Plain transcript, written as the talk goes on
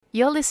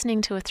You're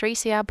listening to a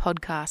 3CR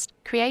podcast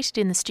created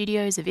in the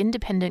studios of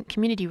independent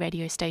community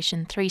radio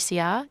station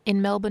 3CR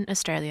in Melbourne,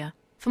 Australia.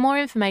 For more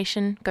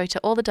information, go to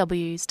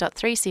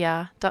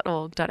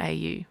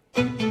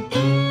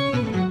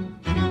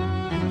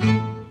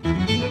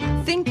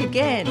allthews.3cr.org.au. Think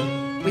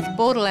Again with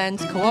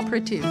Borderlands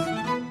Cooperative.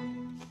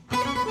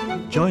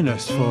 Join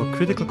us for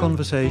critical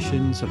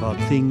conversations about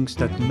things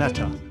that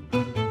matter.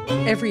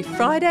 Every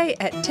Friday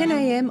at 10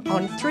 a.m.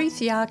 on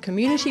 3CR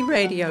Community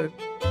Radio,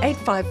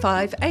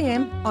 855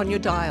 AM on your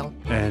dial.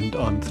 And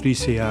on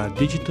 3CR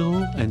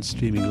Digital and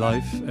streaming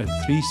live at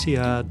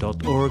 3cr.org.au.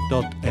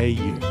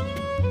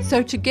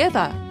 So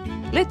together,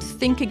 let's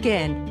think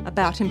again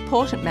about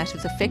important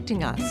matters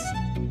affecting us,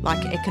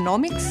 like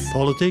economics,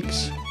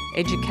 Politics,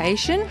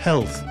 education,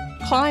 health,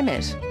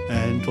 climate,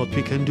 and what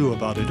we can do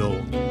about it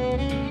all.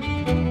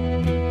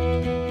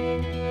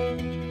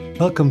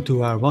 Welcome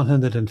to our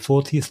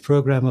 140th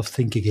program of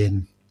Think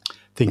Again.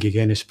 Think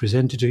Again is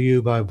presented to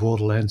you by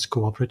Borderlands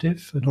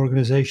Cooperative, an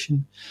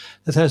organisation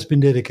that has been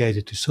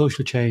dedicated to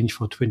social change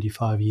for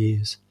 25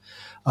 years.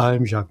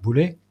 I'm Jacques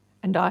Boulet.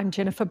 And I'm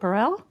Jennifer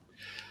Burrell.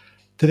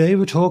 Today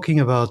we're talking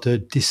about the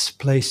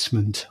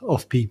displacement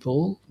of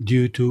people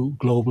due to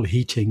global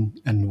heating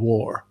and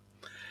war.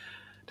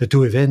 The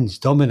two events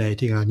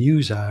dominating our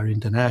news are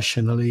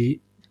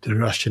internationally the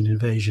Russian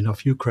invasion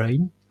of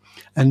Ukraine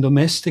and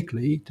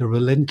domestically the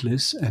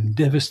relentless and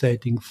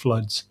devastating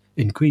floods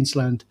in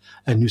Queensland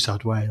and New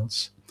South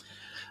Wales.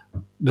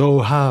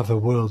 Though half a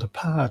world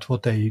apart,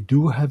 what they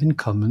do have in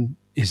common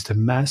is the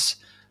mass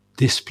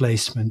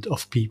displacement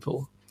of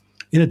people,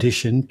 in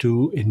addition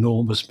to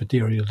enormous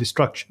material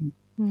destruction.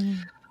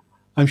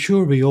 I'm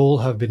sure we all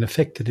have been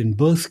affected in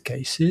both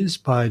cases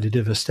by the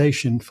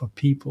devastation for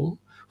people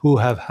who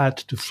have had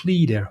to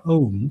flee their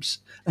homes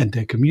and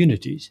their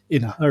communities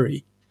in a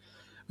hurry,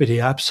 with the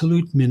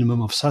absolute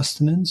minimum of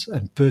sustenance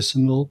and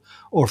personal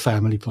or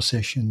family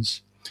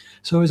possessions.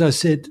 So as I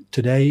said,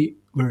 today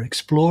we're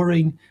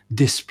exploring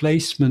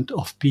displacement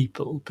of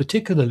people,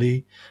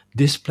 particularly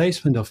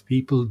displacement of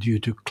people due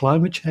to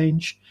climate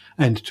change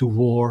and to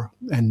war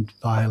and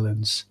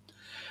violence.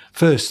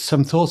 First,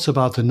 some thoughts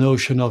about the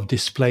notion of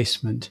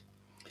displacement.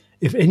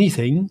 If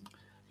anything,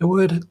 the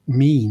word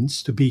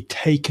means to be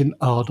taken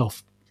out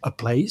of a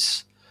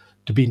place,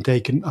 to be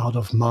taken out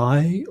of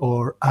my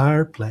or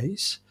our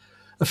place,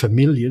 a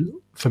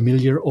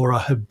familiar or a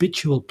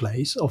habitual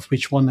place of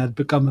which one had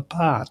become a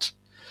part.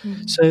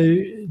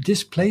 So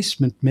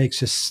displacement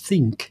makes us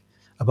think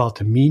about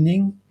the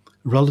meaning,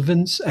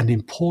 relevance and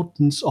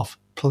importance of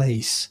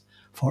place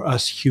for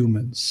us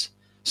humans,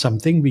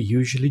 something we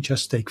usually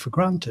just take for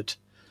granted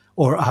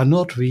or are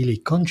not really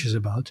conscious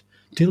about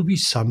till we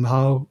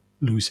somehow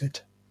lose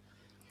it.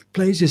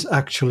 Place is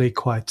actually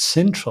quite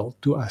central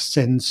to our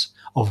sense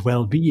of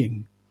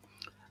well-being,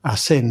 our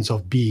sense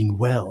of being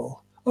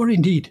well, or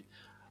indeed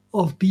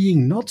of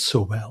being not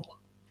so well.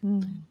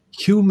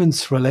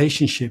 Humans'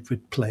 relationship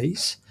with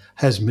place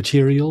has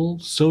material,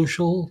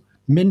 social,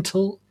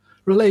 mental,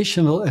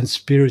 relational and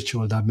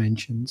spiritual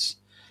dimensions.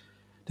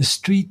 The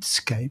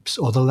streetscapes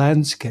or the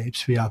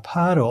landscapes we are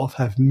part of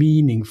have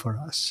meaning for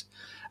us,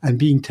 and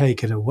being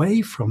taken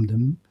away from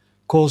them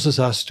causes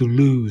us to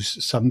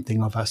lose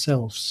something of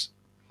ourselves.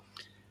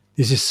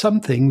 This is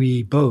something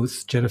we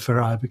both, Jennifer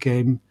and I,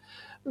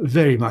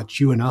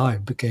 you and I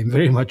became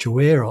very much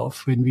aware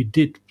of when we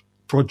did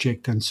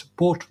project and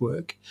support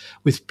work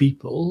with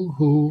people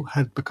who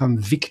had become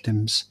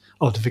victims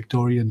of the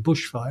Victorian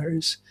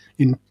bushfires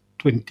in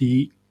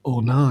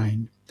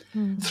 2009.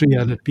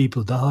 300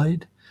 people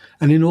died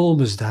and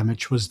enormous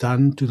damage was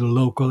done to the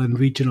local and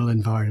regional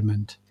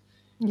environment.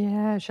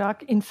 Yeah,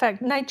 Jacques. In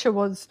fact, nature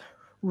was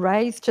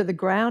razed to the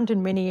ground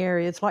in many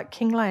areas like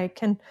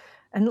Kinglake and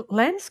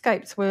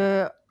landscapes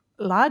were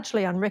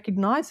largely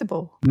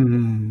unrecognisable.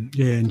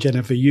 Yeah, and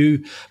Jennifer,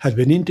 you had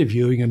been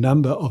interviewing a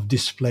number of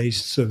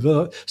displaced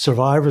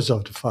survivors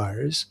of the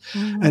fires,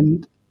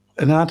 and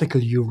an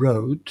article you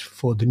wrote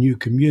for the New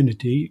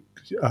Community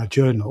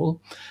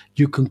journal,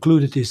 you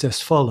concluded this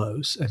as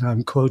follows, and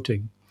I'm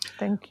quoting,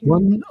 Thank you.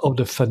 "One of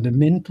the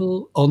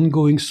fundamental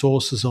ongoing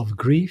sources of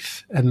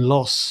grief and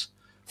loss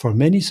for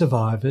many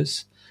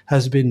survivors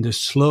has been the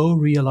slow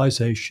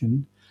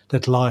realization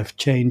that life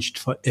changed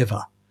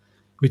forever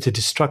with the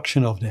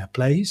destruction of their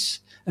place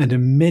and the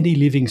many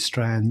living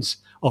strands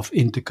of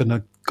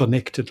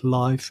interconnected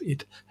life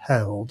it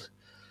held.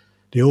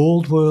 The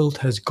old world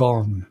has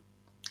gone,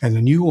 and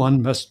a new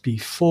one must be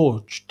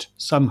forged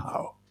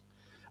somehow,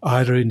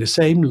 either in the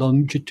same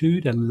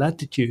longitude and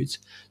latitude,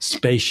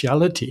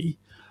 spatiality,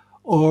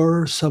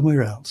 or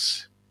somewhere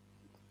else,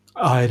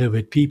 either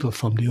with people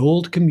from the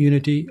old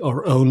community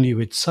or only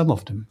with some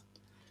of them,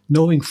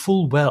 knowing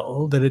full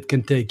well that it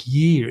can take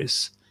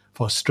years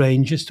for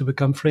strangers to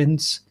become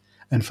friends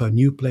and for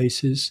new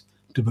places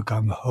to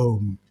become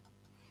home."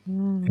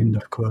 End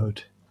of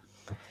quote.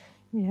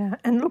 Yeah,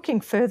 and looking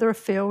further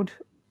afield,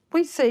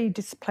 we see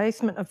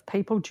displacement of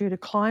people due to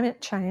climate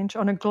change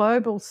on a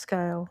global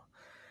scale.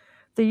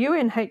 The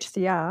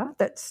UNHCR,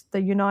 that's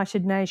the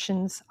United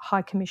Nations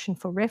High Commission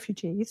for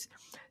Refugees,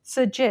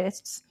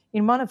 suggests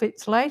in one of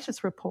its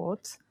latest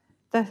reports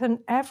that an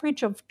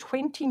average of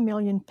 20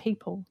 million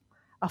people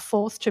are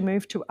forced to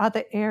move to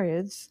other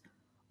areas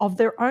of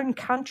their own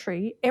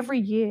country every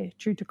year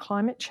due to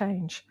climate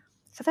change.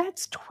 So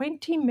that's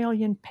 20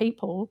 million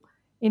people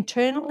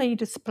internally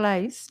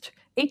displaced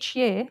each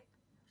year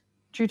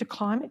due to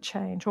climate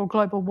change or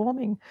global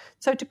warming.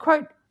 So to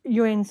quote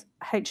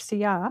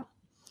UNHCR,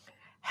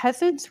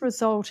 hazards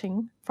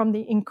resulting from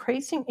the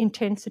increasing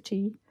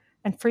intensity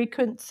and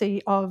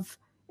frequency of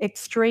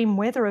extreme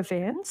weather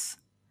events,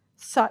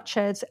 such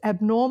as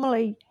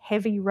abnormally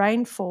heavy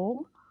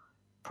rainfall,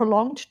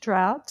 prolonged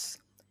droughts,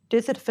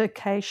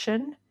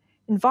 desertification,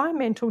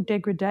 environmental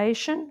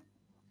degradation,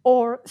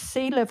 or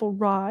sea level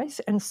rise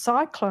and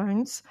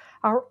cyclones,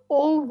 are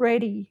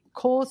already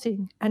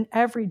causing an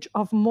average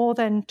of more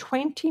than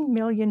 20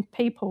 million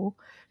people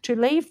to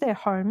leave their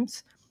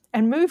homes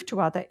and move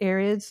to other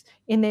areas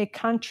in their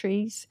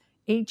countries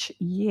each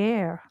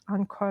year,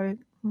 unquote.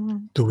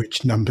 To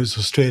which numbers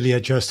Australia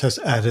just has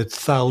added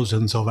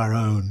thousands of our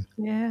own.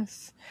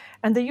 Yes.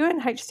 And the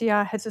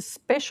UNHCR has a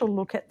special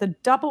look at the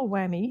double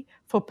whammy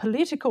for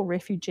political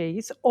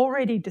refugees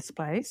already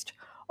displaced,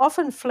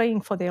 often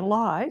fleeing for their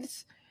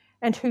lives,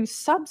 and who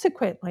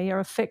subsequently are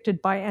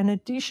affected by an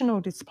additional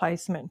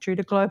displacement due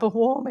to global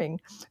warming.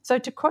 So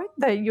to quote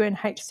the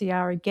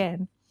UNHCR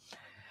again,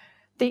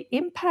 the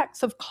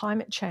impacts of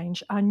climate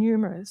change are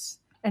numerous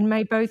and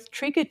may both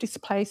trigger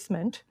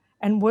displacement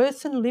and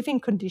worsen living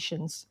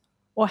conditions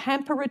or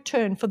hamper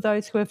return for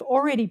those who have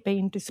already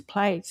been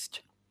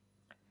displaced.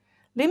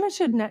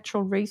 Limited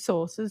natural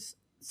resources,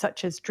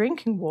 such as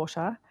drinking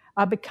water,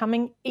 are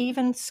becoming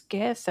even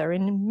scarcer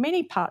in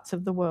many parts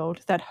of the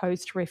world that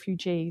host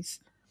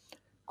refugees.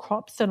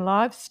 Crops and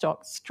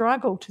livestock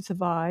struggle to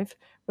survive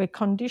where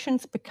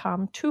conditions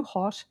become too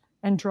hot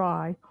and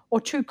dry or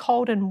too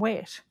cold and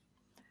wet,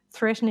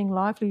 threatening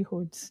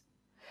livelihoods.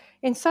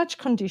 In such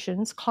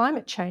conditions,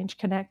 climate change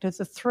can act as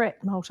a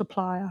threat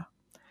multiplier,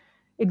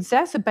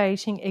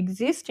 exacerbating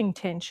existing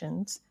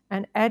tensions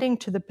and adding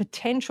to the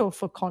potential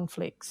for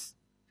conflicts,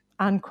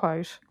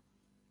 unquote.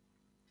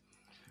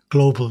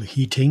 Global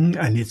heating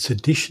and its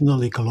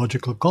additional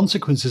ecological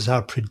consequences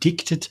are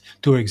predicted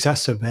to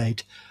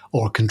exacerbate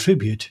or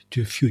contribute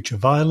to future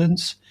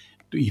violence,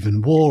 to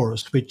even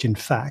wars, which in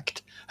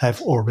fact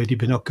have already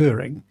been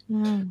occurring.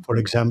 For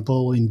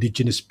example,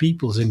 indigenous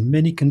peoples in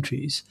many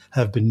countries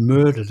have been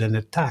murdered and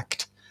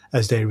attacked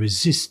as they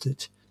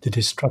resisted the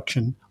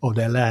destruction of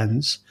their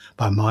lands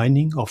by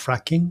mining or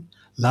fracking,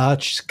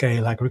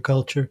 large-scale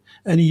agriculture,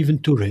 and even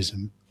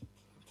tourism.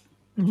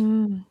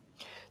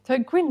 So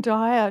Gwyn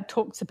Dyer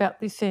talks about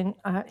this in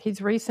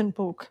his recent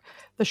book,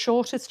 The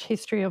Shortest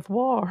History of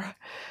War.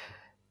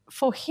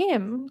 For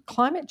him,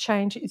 climate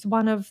change is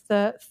one of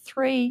the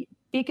three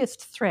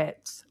biggest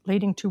threats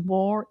leading to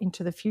war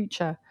into the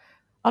future,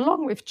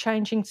 along with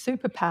changing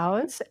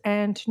superpowers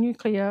and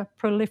nuclear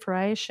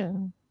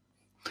proliferation.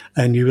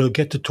 And we will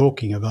get to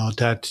talking about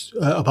that,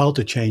 about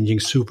the changing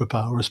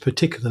superpowers,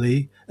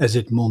 particularly as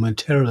it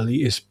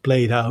momentarily is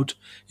played out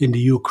in the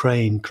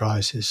Ukraine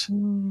crisis.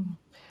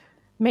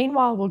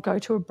 Meanwhile, we'll go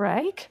to a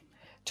break.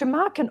 To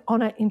mark and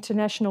honour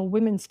International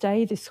Women's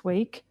Day this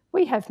week,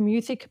 we have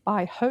music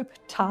by Hope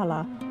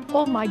Tala,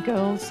 All My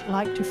Girls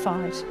Like to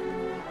Fight.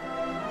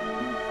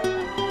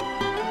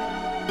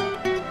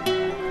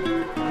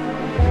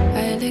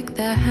 I lick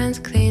their hands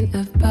clean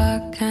of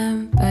bark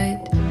and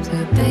bite,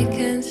 so they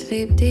can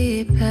sleep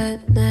deep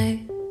at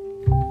night.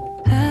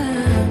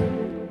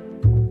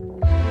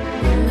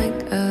 All my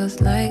girls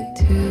like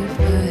to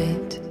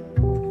fight.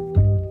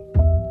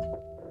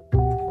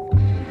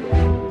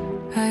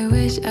 I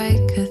wish I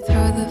could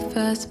throw the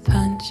first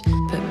punch,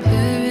 but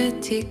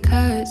purity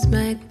coats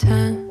my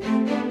tongue.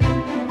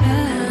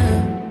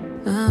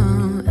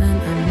 Oh, and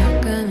I'm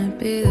not gonna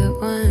be the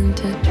one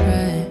to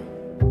try.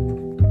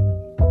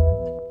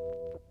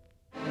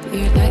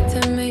 You like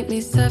to make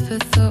me suffer,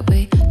 thought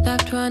we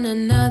loved one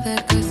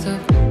another. Cause of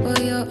all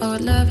your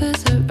old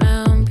lovers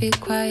around, be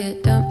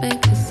quiet, don't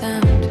make a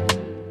sound.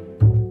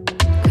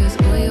 Cause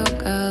all your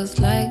girls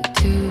like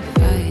to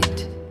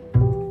fight.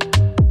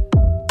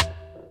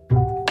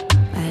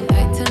 I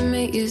like to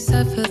make you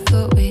suffer,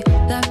 thought we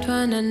loved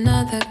one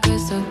another.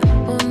 Cause of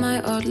all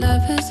my old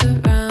lovers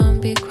around,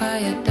 be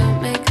quiet,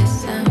 don't make a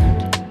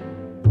sound.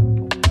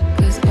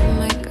 Cause all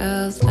my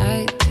girls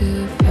like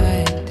to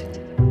fight.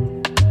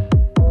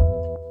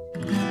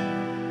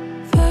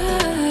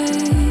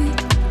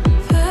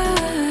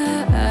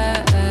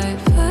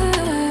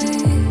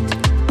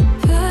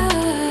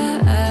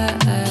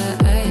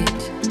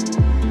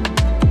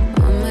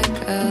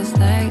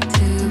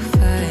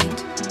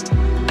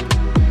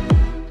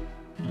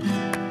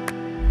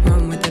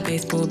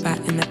 Baseball bat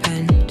in the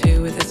pen,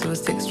 2 with a sword,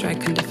 6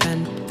 strike and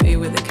defend, 3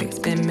 with a kick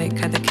spin, make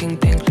her the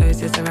kingpin,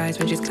 closes her eyes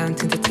when she's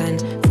counting to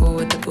 10, 4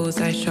 with the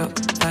bullseye shot,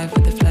 5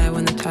 with the flare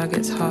when the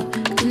target's hot.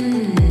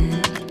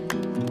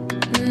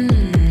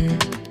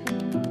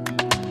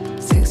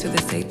 6 with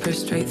a stake push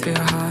straight through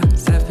her heart,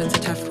 7's a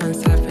tough one,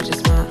 savage is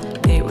smart,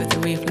 8 with a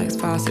reflex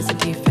fast, it's a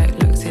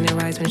defect, looks in her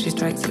eyes when she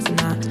strikes, it's a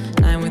nut,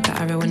 9 with the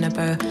arrow and a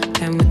bow.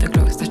 10 with the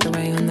clock stashed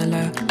away on the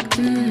low.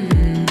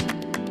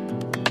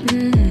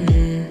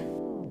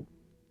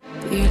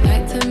 You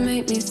like to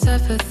make me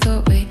suffer,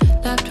 thought we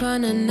loved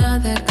one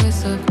another.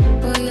 Cause of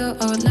all your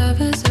old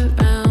lovers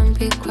around.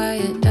 Be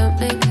quiet, don't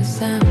make a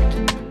sound.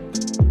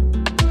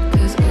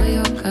 Cause all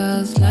your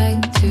girls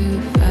like to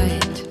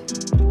fight.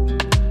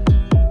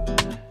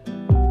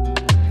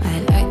 I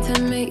like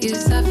to make you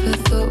suffer,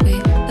 thought we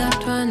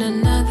loved one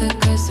another.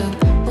 Cause of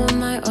all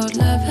my old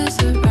lovers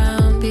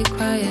around. Be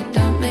quiet,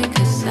 don't make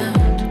a sound.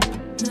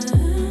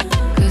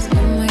 Cause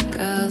all my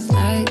girls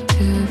like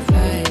to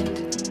fight.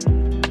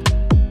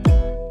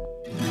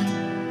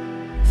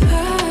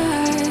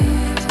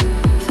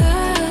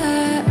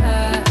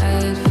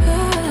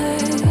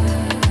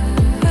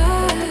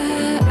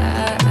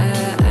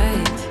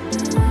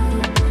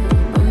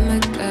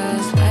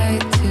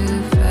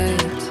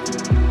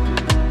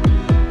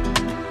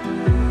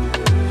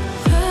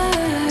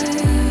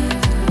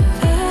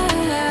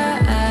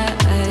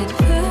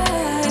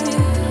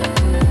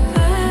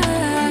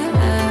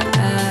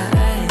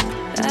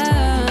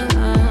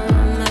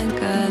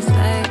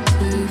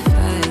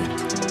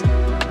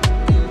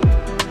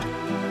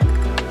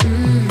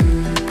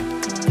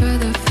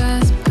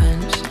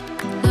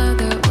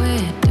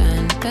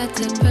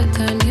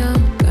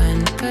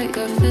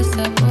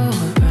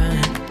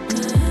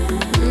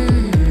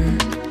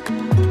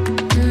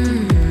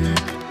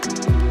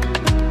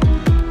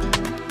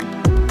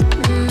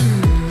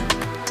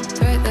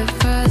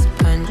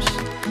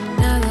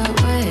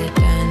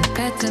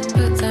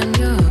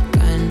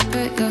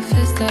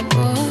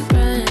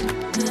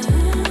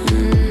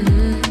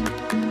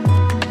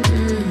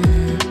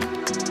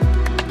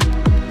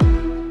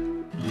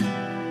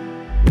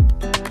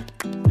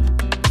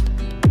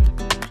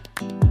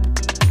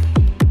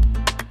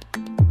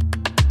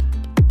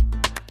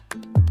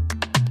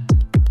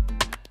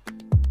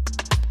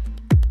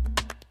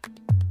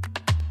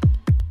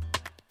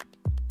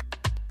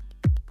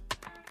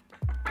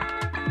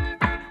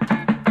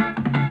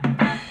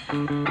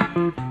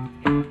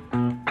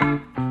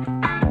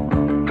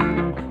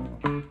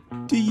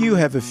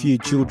 Have a few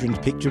children's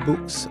picture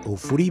books or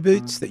footy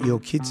boots that your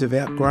kids have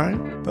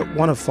outgrown but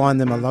want to find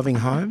them a loving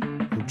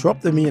home? Well, drop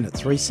them in at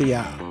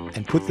 3CR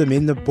and put them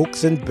in the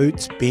Books and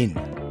Boots bin.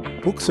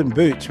 Books and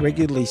Boots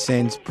regularly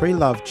sends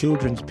pre-loved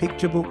children's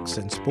picture books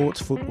and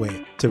sports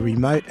footwear to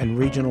remote and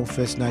regional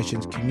First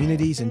Nations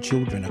communities and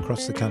children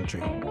across the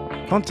country.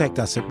 Contact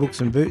us at Books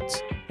and Boots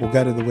or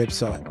go to the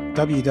website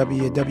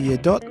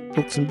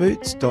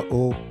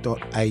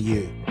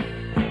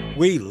www.booksandboots.org.au.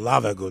 We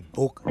love a good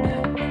book.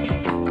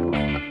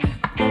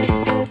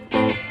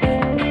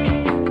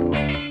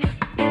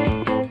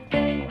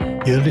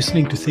 You're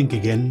listening to Think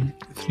Again,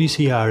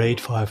 3CR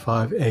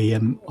 855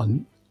 AM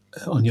on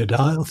your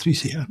dial,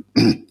 3CR,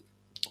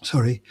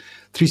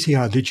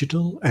 3CR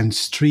digital and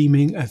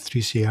streaming at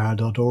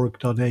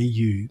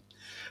 3cr.org.au.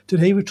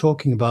 Today we're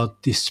talking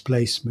about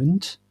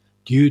displacement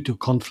due to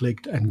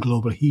conflict and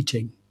global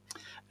heating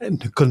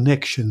and the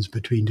connections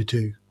between the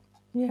two.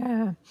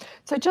 Yeah.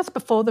 So just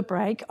before the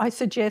break, I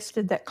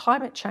suggested that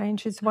climate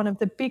change is one of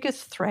the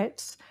biggest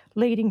threats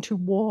leading to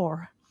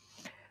war.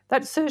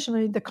 That's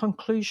certainly the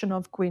conclusion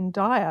of Gwynne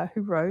Dyer,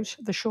 who wrote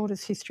The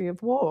Shortest History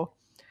of War.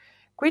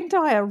 Gwynne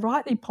Dyer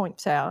rightly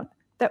points out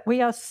that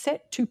we are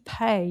set to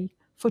pay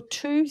for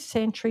 2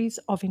 centuries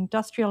of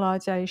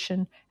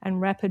industrialisation and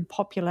rapid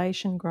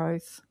population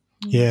growth.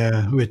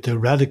 Yeah, with the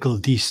radical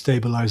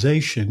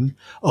destabilisation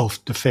of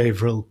the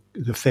favourable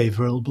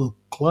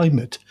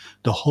climate,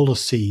 the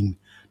Holocene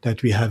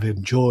that we have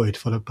enjoyed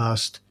for the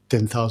past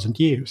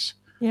 10,000 years.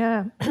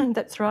 Yeah,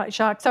 that's right,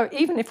 Jacques. So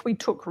even if we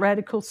took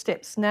radical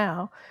steps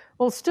now,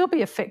 we'll still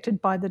be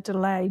affected by the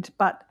delayed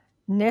but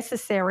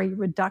necessary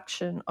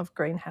reduction of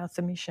greenhouse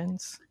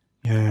emissions.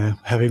 Yeah,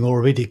 having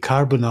already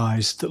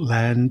carbonized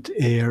land,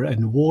 air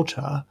and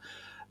water,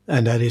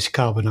 and that is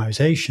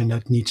carbonisation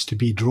that needs to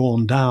be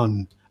drawn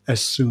down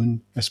as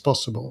soon as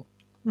possible.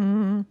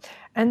 And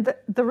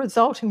the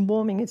resulting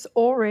warming is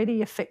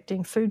already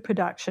affecting food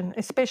production,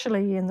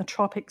 especially in the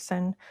tropics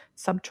and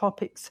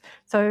subtropics.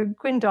 So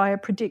Gwynne Dyer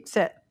predicts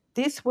that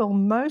this will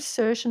most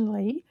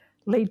certainly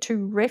lead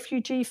to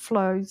refugee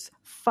flows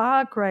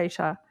far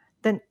greater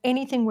than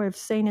anything we've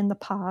seen in the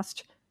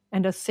past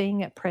and are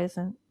seeing at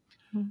present.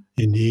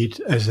 Indeed,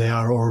 as they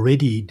are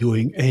already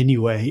doing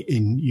anyway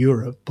in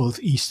Europe, both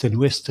East and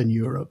Western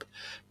Europe,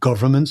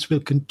 governments will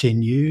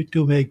continue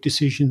to make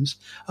decisions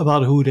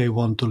about who they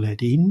want to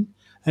let in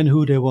and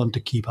who they want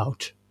to keep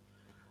out.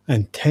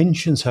 And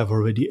tensions have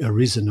already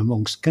arisen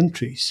amongst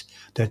countries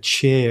that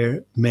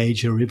share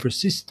major river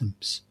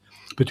systems,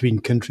 between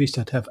countries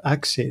that have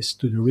access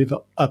to the river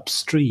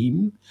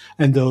upstream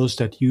and those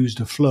that use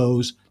the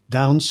flows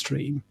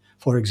downstream,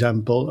 for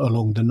example,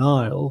 along the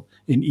Nile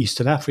in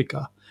Eastern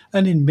Africa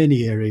and in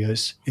many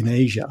areas in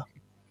Asia.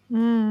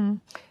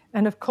 And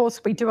of course,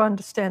 we do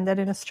understand that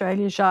in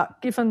Australia,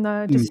 Jacques, given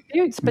the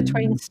disputes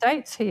between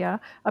states here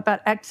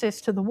about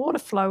access to the water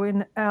flow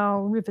in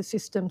our river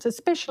systems,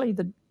 especially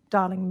the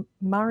Darling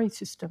Murray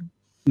system.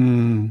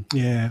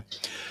 Yeah.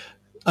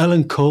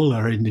 Alan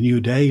Kohler in the New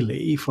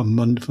Daily from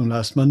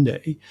last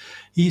Monday,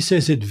 he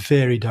says it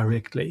very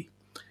directly.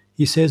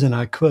 He says, and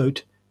I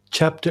quote,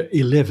 Chapter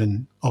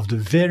 11 of the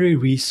very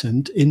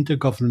recent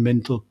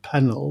Intergovernmental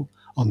Panel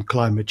on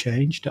Climate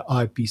Change, the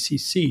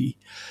IPCC,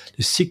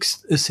 the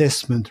sixth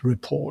assessment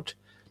report,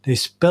 they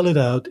spell it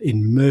out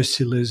in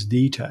merciless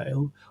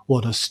detail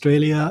what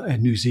Australia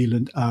and New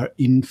Zealand are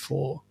in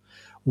for.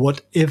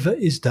 Whatever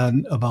is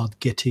done about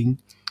getting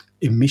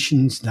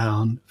emissions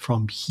down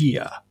from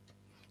here,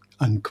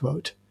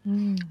 unquote.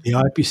 The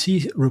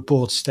IPCC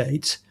report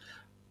states,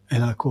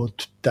 and I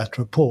quote that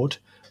report,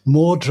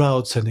 more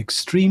droughts and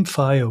extreme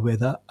fire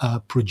weather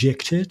are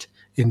projected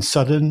in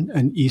southern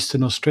and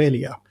eastern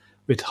Australia,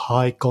 with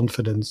high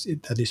confidence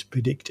that is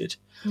predicted.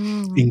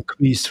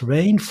 Increased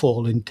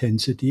rainfall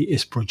intensity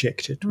is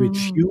projected with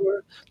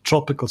fewer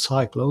tropical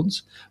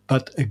cyclones,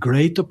 but a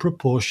greater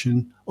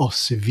proportion of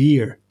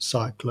severe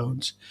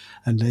cyclones.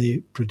 And they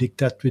predict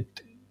that with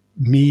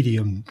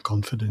medium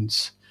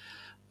confidence,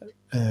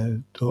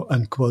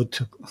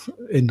 unquote,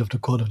 end of the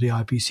quote of the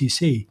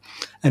IPCC.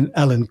 And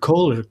Alan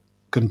Kohler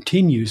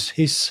continues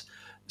his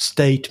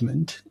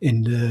statement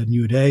in the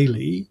New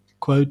Daily,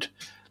 quote,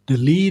 the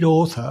lead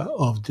author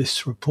of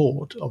this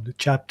report, of the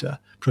chapter,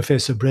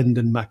 Professor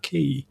Brendan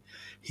McKee,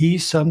 he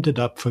summed it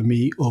up for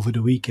me over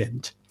the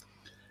weekend.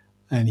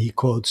 And he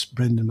quotes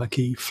Brendan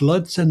McKee,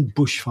 floods and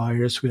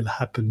bushfires will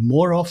happen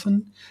more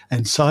often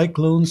and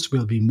cyclones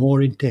will be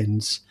more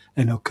intense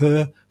and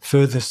occur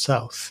further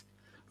south,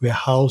 where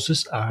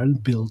houses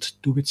aren't built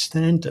to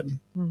withstand them.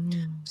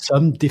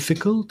 Some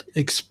difficult,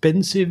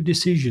 expensive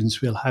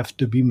decisions will have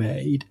to be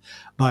made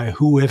by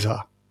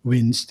whoever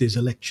wins this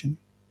election.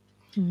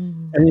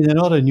 And in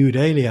another New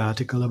Daily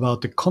article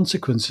about the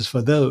consequences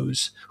for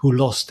those who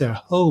lost their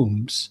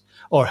homes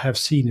or have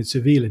seen it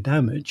severely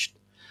damaged,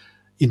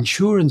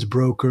 insurance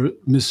broker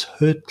Ms.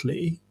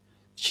 Hurtley,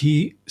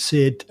 she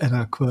said, and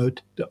I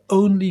quote, the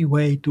only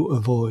way to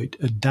avoid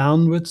a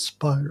downward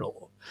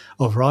spiral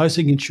of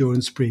rising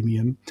insurance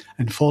premium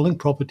and falling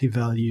property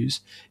values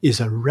is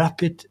a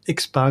rapid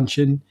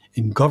expansion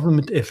in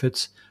government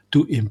efforts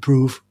to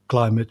improve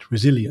climate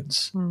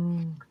resilience.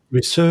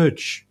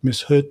 Research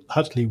Ms.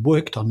 Hurtley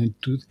worked on in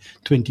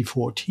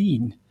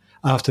 2014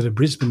 after the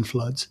Brisbane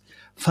floods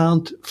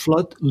found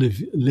flood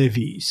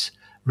levies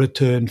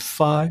return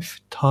 5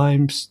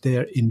 times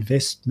their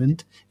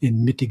investment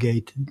in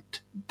mitigated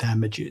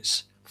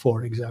damages,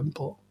 for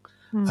example,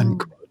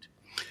 unquote.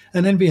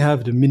 And then we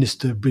have the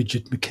Minister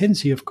Bridget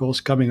McKenzie, of course,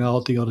 coming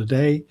out the other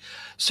day,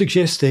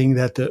 suggesting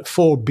that the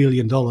 $4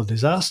 billion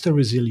disaster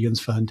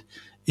resilience fund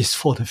is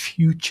for the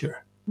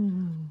future.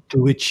 To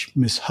which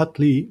Ms.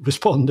 Hurtley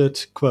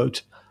responded,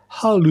 quote,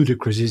 how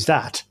ludicrous is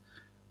that?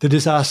 The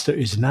disaster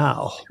is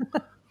now.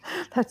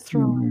 That's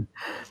right.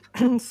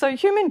 So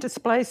human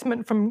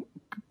displacement from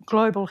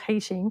global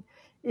heating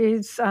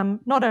is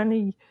not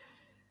only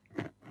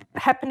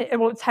happening,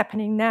 well, it's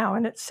happening now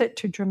and it's set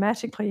to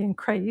dramatically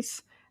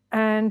increase.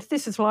 And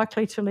this is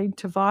likely to lead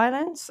to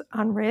violence,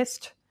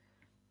 unrest,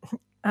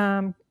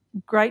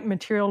 great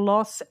material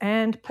loss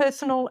and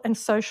personal and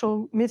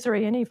social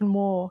misery and even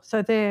more.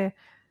 So they're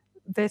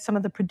some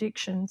of the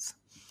predictions.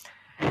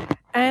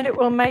 And it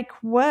will make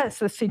worse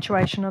the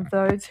situation of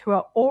those who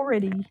are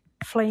already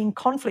fleeing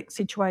conflict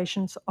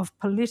situations of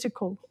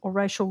political or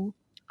racial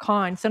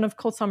kinds. And of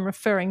course, I'm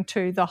referring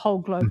to the whole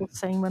global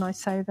scene when I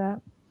say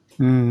that.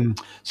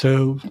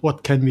 So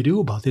what can we do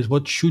about this?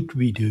 What should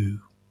we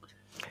do?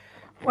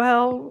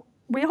 Well,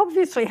 we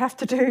obviously have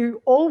to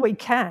do all we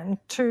can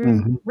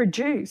to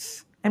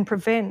reduce and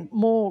prevent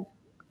more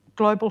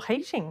global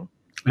heating.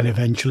 And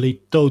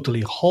eventually totally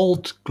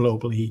halt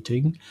global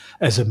heating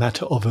as a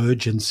matter of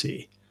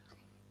urgency.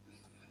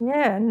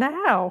 Yeah,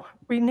 now.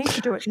 We need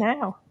to do it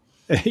now.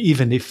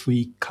 Even if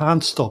we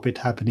can't stop it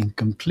happening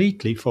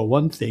completely, for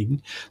one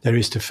thing, there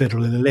is the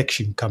federal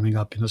election coming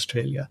up in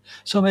Australia.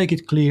 So make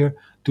it clear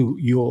to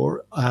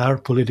our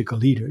political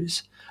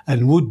leaders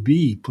and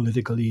would-be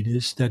political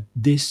leaders that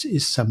this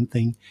is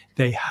something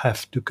they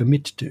have to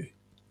commit to.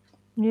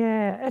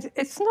 Yeah,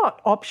 it's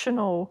not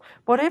optional.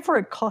 Whatever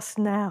it costs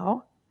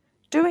now,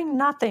 doing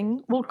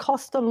nothing will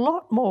cost a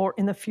lot more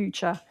in the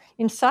future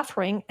in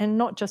suffering and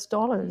not just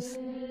dollars.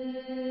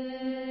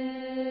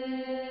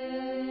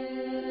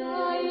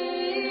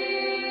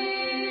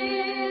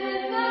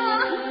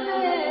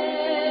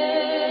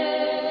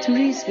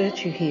 Therese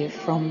Virtue here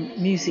from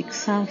Musique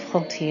Sans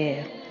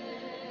Frontières.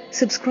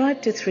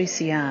 Subscribe to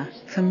 3CR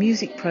for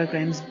music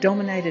programs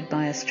dominated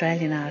by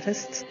Australian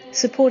artists,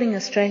 supporting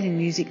Australian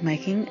music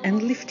making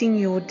and lifting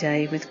your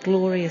day with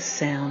glorious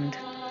sound.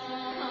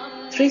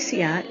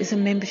 3CR is a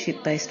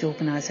membership-based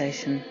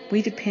organisation.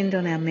 We depend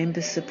on our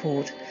members'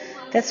 support.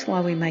 That's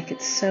why we make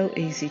it so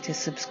easy to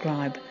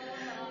subscribe.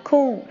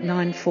 Call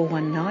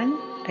 9419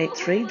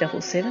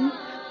 8377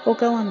 or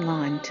go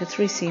online to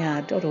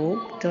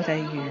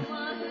 3cr.org.au.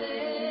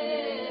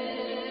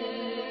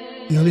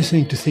 You're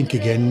listening to Think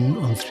Again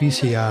on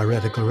 3CR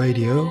Radical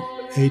Radio,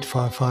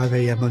 855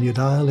 AM on your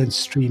dial and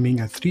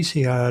streaming at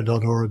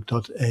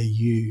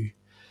 3cr.org.au.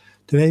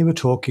 Today we're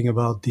talking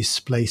about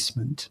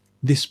displacement.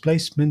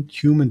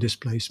 human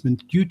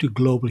displacement due to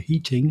global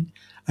heating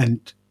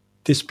and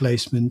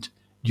displacement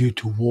due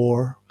to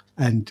war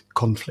and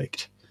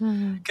conflict.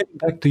 Getting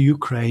back to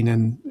Ukraine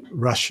and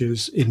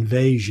Russia's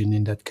invasion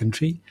in that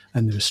country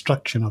and the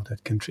destruction of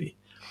that country.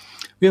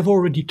 We have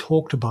already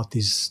talked about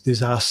this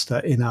disaster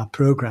in our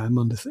program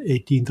on the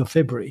 18th of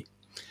February,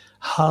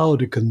 how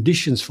the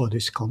conditions for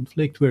this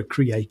conflict were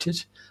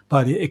created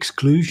by the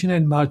exclusion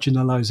and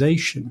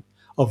marginalization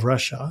of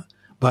Russia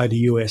by the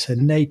US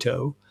and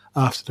NATO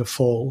after the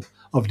fall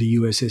of the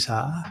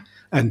USSR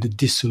and the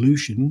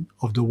dissolution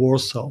of the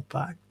Warsaw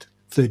Pact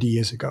 30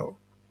 years ago.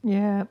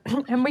 Yeah,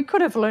 and we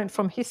could have learnt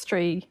from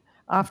history,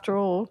 after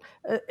all.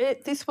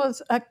 This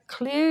was a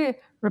clear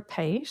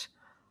repeat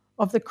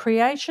of the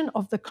creation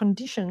of the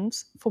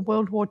conditions for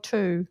World War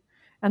II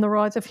and the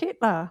rise of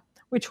Hitler,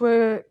 which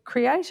were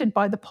created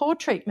by the poor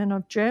treatment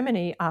of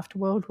Germany after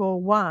World War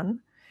I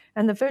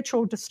and the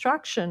virtual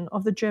destruction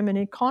of the German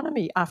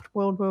economy after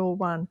World War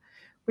I,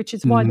 which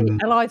is why the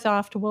Allies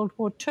after World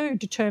War II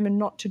determined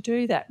not to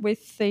do that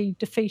with the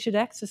defeated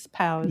Axis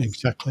powers.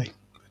 Exactly.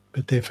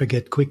 But they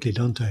forget quickly,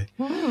 don't they?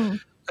 And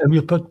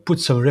we'll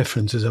put some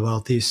references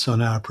about this on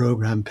our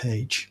program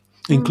page,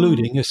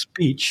 including a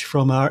speech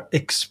from our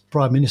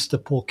ex-Prime Minister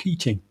Paul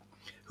Keating,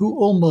 who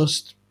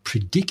almost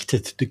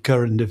predicted the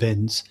current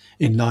events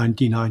in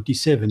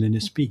 1997 in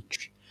a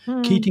speech.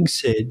 Keating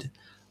said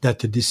that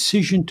the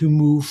decision to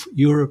move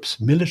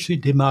Europe's military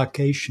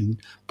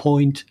demarcation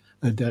point,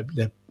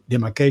 the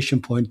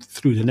demarcation point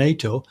through the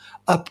NATO,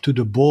 up to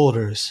the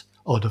borders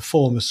of the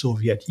former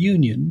Soviet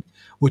Union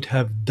would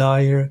have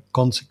dire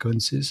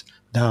consequences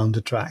down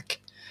the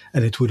track,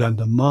 and it would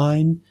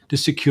undermine the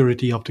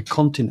security of the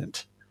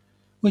continent,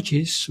 which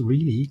is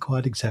really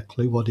quite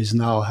exactly what is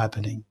now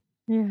happening.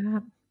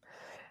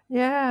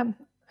 Yeah.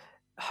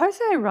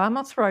 Jose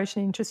Ramos wrote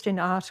an interesting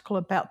article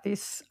about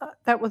this.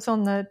 That was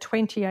on the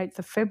 28th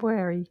of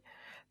February.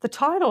 The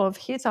title of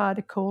his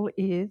article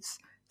is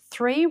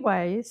 3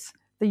 Ways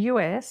the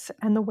US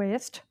and the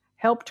West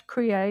Helped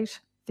Create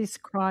This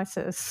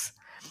Crisis.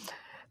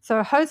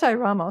 So Jose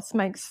Ramos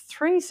makes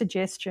 3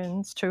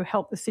 suggestions to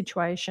help the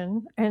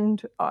situation,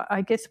 and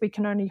I guess we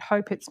can only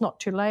hope it's not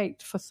too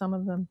late for some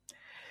of them.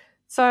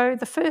 So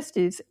the first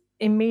is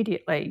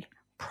immediately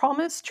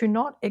promise to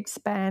not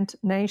expand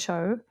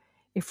NATO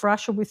if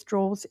Russia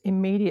withdraws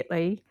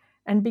immediately,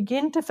 and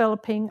begin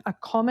developing a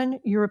common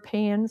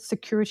European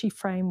security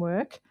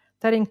framework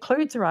that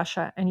includes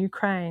Russia and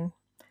Ukraine.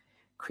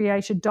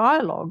 Create a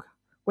dialogue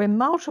where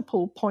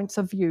multiple points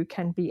of view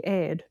can be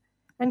aired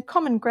and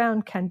common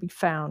ground can be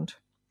found.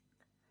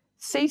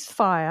 Cease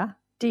fire,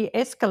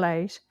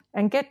 de-escalate,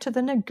 and get to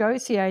the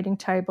negotiating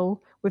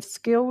table with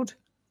skilled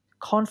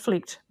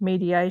conflict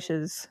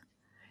mediators.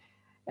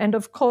 And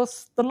of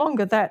course, the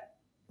longer that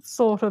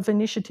sort of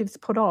initiative's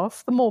put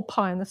off, the more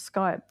pie in the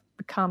sky it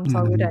becomes,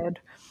 I would add.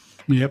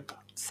 Yep.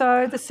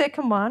 So the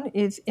second one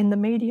is in the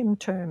medium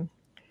term.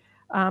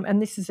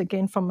 And this is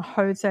again from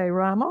Jose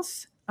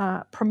Ramos.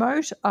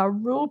 Promote a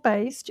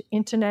rule-based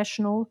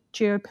international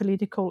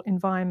geopolitical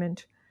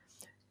environment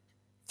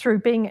through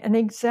being an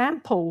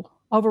example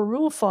of a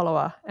rule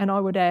follower. And I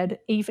would add,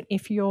 even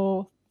if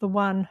you're the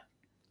one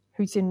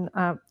who's in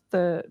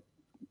the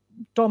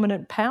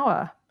dominant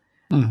power,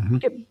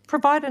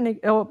 provide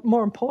or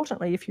more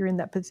importantly, if you're in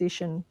that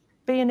position,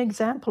 be an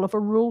example of a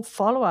rule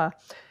follower.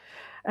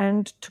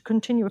 And to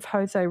continue with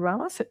Jose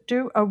Ramos,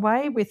 do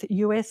away with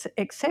US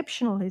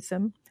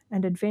exceptionalism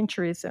and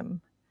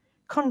adventurism.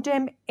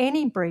 Condemn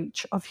any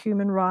breach of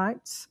human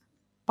rights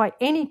by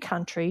any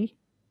country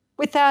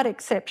without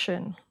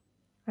exception.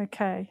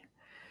 Okay.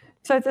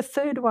 So the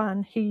third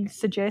one he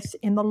suggests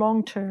in the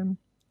long term,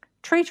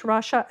 treat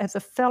Russia as a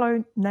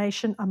fellow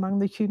nation among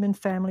the human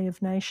family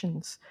of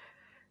nations.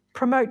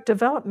 Promote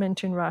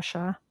development in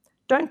Russia.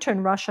 Don't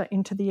turn Russia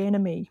into the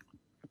enemy.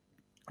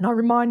 And I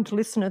remind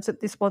listeners that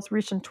this was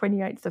written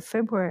 28th of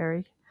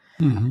February.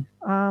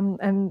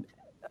 And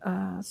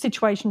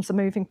situations are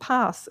moving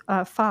fast,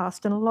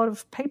 and a lot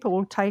of people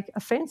will take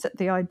offence at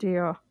the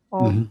idea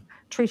of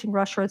treating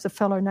Russia as a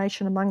fellow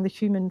nation among the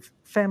human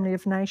family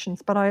of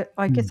nations. But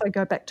I guess I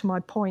go back to my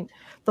point.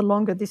 The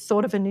longer this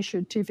sort of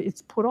initiative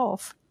is put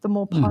off, the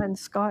more pie in the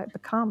sky it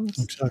becomes.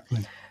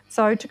 Exactly.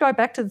 So to go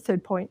back to the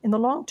third point, in the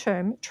long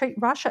term, treat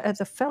Russia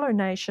as a fellow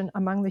nation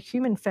among the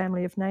human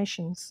family of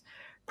nations.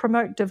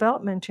 Promote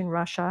development in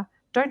Russia.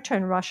 Don't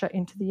turn Russia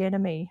into the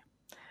enemy.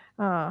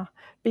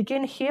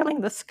 Begin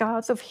healing the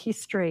scars of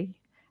history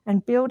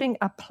and building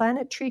a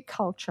planetary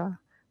culture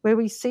where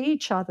we see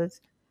each other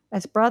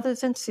as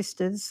brothers and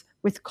sisters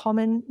with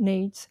common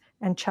needs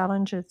and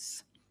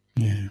challenges.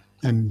 Yeah,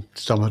 and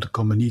some of the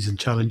common needs and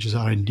challenges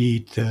are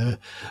indeed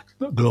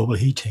global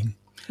heating.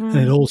 And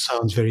it all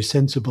sounds very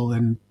sensible,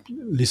 and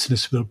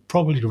listeners will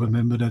probably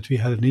remember that we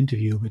had an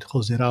interview with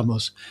Jose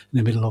Ramos in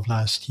the middle of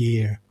last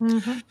year.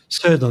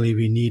 Certainly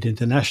we need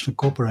international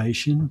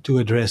cooperation to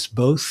address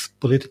both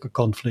political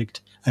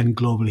conflict and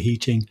global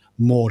heating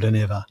more than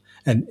ever,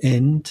 and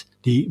end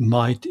the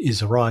might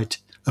is right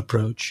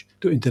approach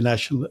to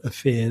international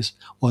affairs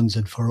once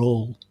and for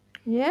all.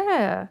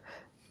 Yeah.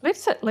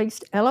 let's at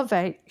least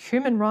elevate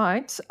human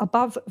rights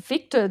above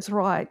victors'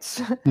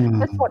 rights.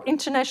 That's what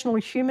international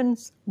human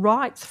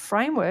rights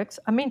frameworks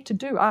are meant to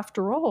do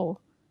after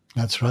all.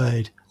 That's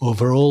right.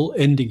 Overall,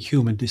 ending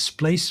human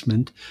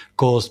displacement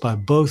caused by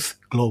both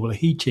global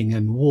heating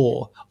and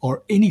war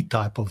or any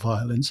type of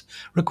violence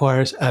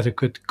requires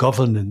adequate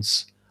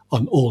governance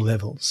on all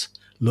levels,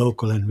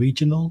 local and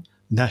regional,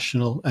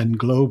 national and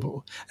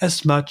global,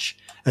 as much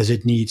as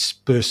it needs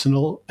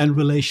personal and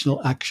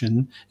relational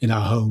action in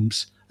our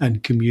homes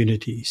and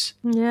communities.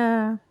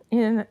 Yeah,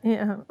 in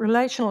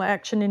relational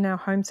action in our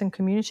homes and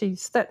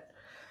communities. That,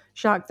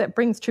 Jacques, that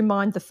brings to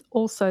mind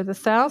also the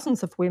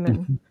thousands of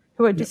women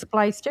who are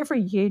displaced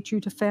every year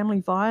due to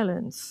family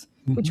violence,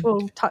 which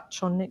we'll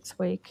touch on next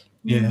week.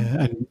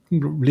 Yeah, and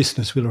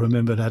listeners will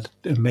remember that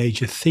a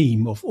major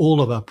theme of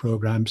all of our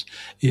programs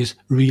is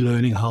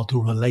relearning how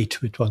to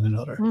relate with one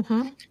another.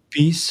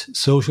 Peace,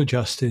 social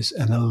justice,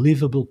 and a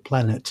livable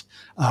planet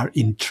are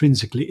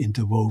intrinsically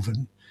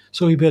interwoven.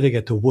 So we better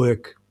get to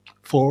work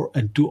for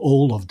and to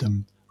all of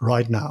them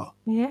right now.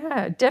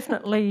 Yeah,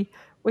 definitely.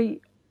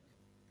 We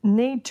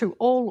need to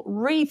all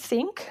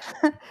rethink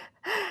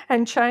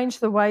and change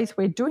the ways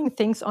we're doing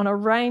things on a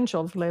range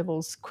of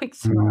levels. Quick,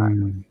 smart.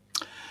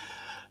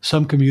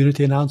 Some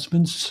community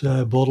announcements.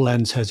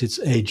 Borderlands has its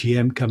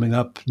AGM coming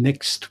up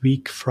next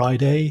week,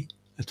 Friday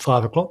at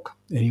 5 o'clock.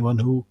 Anyone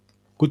who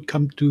could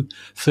come to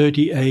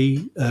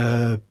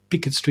 30A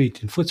Pickett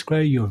Street in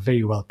Footscray, you're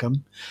very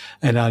welcome.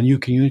 And our new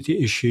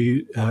community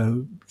issue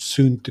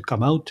soon to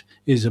come out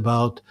is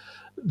about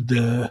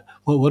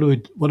what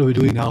are we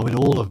doing now with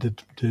all of the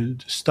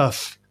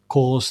stuff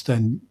caused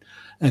and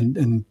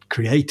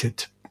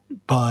created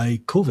by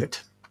COVID.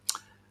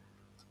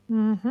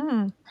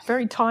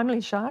 Very timely,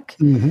 Jacques.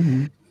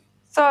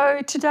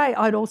 So today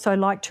I'd also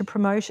like to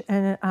promote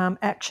an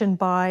action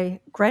by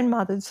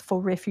Grandmothers for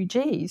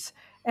Refugees.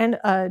 And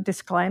a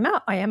disclaimer,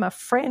 I am a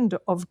friend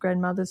of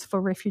Grandmothers for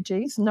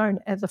Refugees, known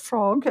as a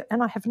frog,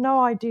 and I have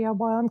no idea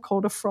why I'm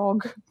called a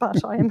frog,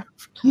 but I am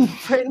a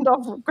friend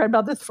of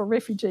Grandmothers for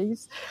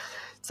Refugees.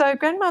 So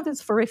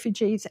Grandmothers for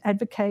Refugees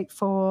advocate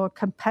for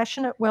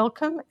compassionate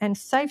welcome and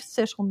safe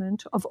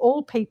settlement of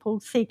all people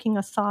seeking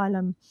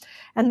asylum,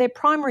 and their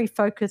primary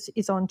focus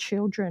is on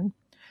children.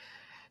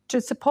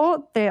 To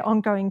support their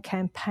ongoing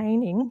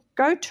campaigning,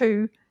 go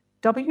to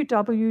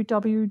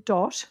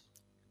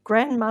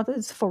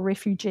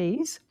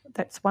www.grandmothersforrefugees,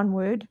 that's one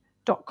word,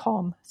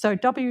 .com. So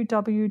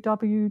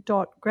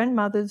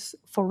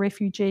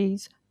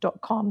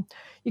www.grandmothersforrefugees.com.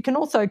 You can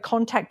also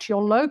contact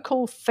your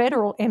local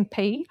federal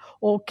MP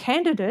or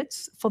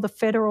candidates for the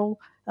federal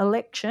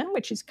election,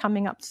 which is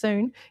coming up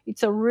soon.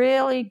 It's a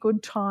really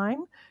good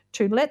time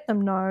to let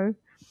them know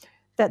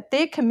that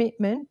their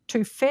commitment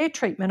to fair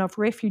treatment of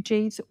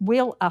refugees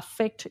will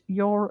affect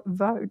your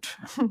vote.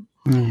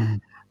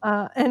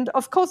 And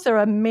of course, there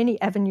are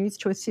many avenues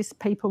to assist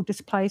people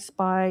displaced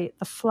by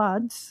the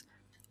floods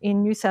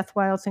in New South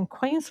Wales and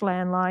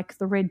Queensland, like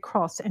the Red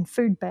Cross and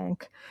Food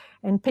Bank,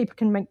 and people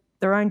can make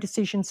their own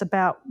decisions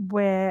about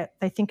where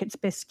they think it's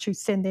best to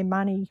send their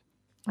money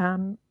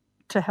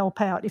to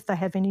help out if they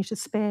have any to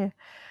spare.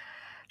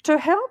 To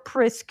help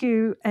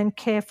rescue and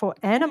care for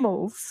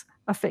animals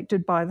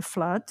affected by the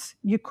floods,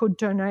 you could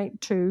donate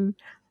to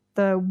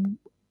the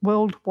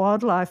World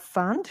Wildlife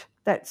Fund.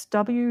 That's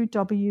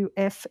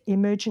WWF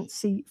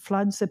Emergency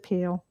Floods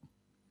Appeal.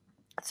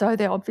 So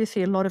there are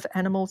obviously a lot of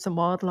animals and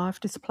wildlife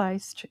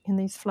displaced in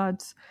these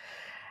floods.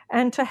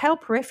 And to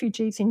help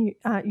refugees in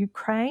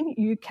Ukraine,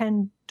 you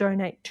can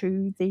donate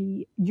to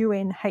the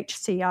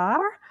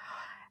UNHCR.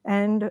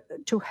 And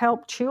to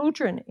help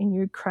children in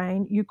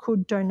Ukraine, you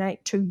could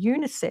donate to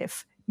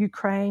UNICEF,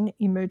 Ukraine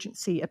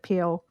Emergency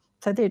Appeal.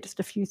 So they're just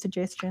a few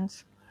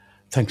suggestions.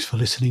 Thanks for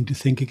listening to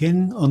Think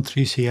Again on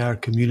 3CR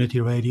Community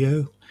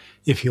Radio.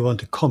 If you want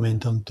to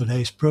comment on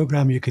today's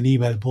program, you can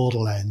email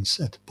Borderlands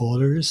at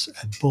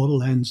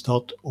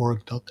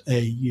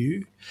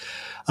borders@borderlands.org.au.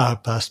 Our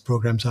past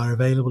programs are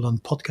available on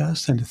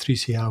podcast and the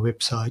 3CR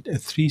website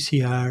at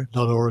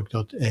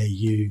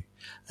 3cr.org.au.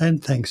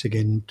 And thanks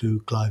again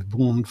to Clive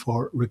Bourne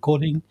for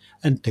recording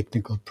and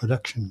technical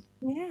production.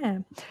 Yeah.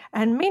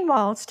 And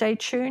meanwhile, stay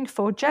tuned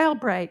for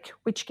Jailbreak,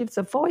 which gives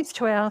a voice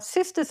to our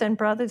sisters and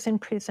brothers in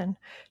prison.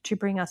 To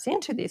bring us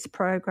into this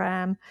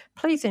program,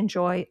 please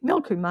enjoy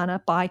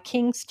Milkumana by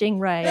King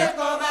Stingray.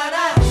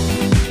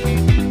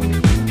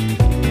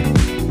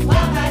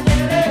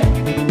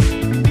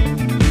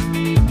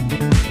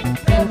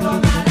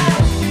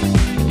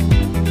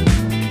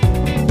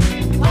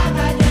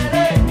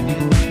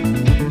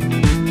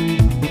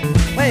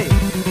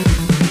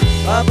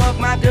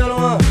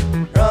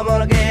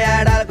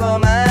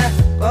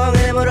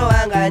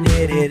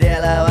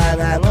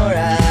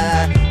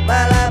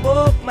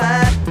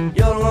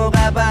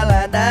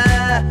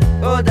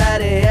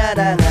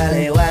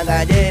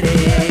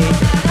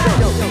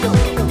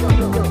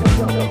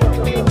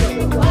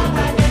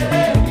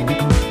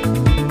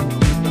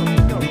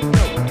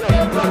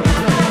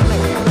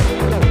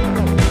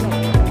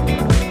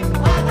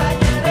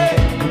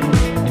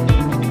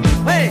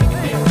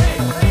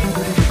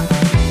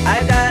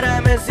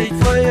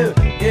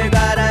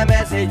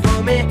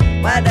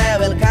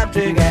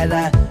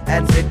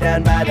 and sit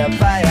down by the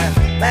fire.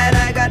 Man,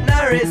 I got